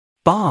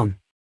Bomb!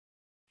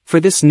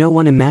 For this no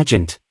one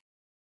imagined.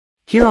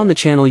 Here on the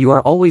channel you are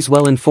always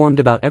well informed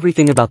about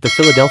everything about the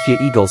Philadelphia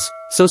Eagles,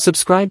 so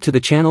subscribe to the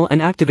channel and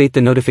activate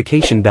the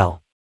notification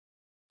bell.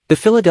 The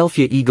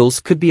Philadelphia Eagles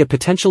could be a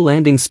potential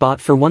landing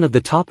spot for one of the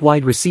top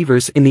wide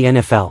receivers in the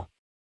NFL.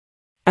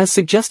 As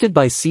suggested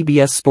by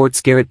CBS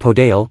Sports' Garrett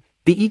Podale,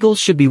 the Eagles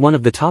should be one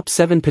of the top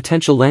 7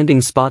 potential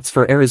landing spots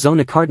for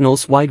Arizona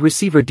Cardinals wide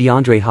receiver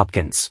DeAndre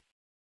Hopkins.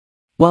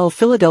 While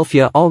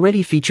Philadelphia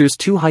already features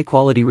 2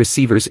 high-quality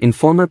receivers in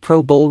former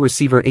Pro Bowl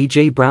receiver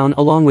A.J. Brown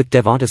along with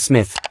Devonta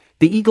Smith,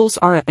 the Eagles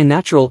are a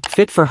natural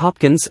fit for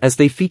Hopkins as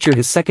they feature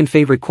his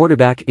second-favorite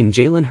quarterback in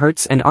Jalen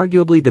Hurts and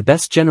arguably the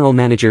best general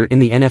manager in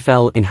the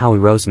NFL in Howie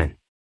Roseman.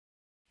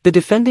 The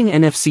defending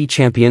NFC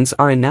champions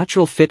are a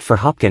natural fit for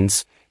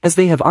Hopkins, as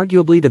they have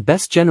arguably the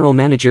best general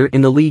manager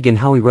in the league in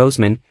Howie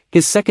Roseman,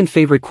 his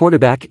second-favorite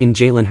quarterback in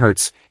Jalen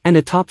Hurts, and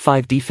a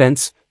top-5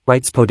 defense,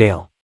 writes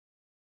Podale.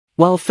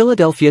 While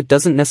Philadelphia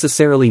doesn't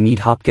necessarily need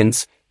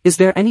Hopkins, is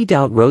there any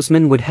doubt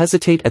Roseman would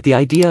hesitate at the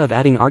idea of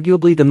adding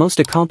arguably the most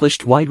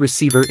accomplished wide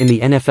receiver in the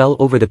NFL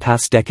over the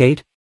past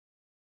decade?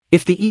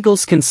 If the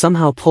Eagles can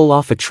somehow pull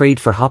off a trade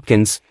for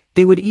Hopkins,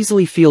 they would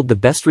easily field the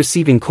best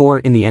receiving core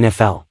in the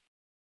NFL.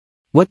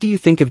 What do you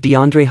think of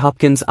DeAndre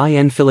Hopkins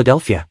in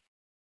Philadelphia?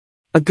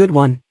 A good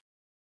one?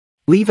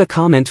 Leave a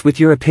comment with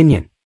your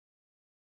opinion.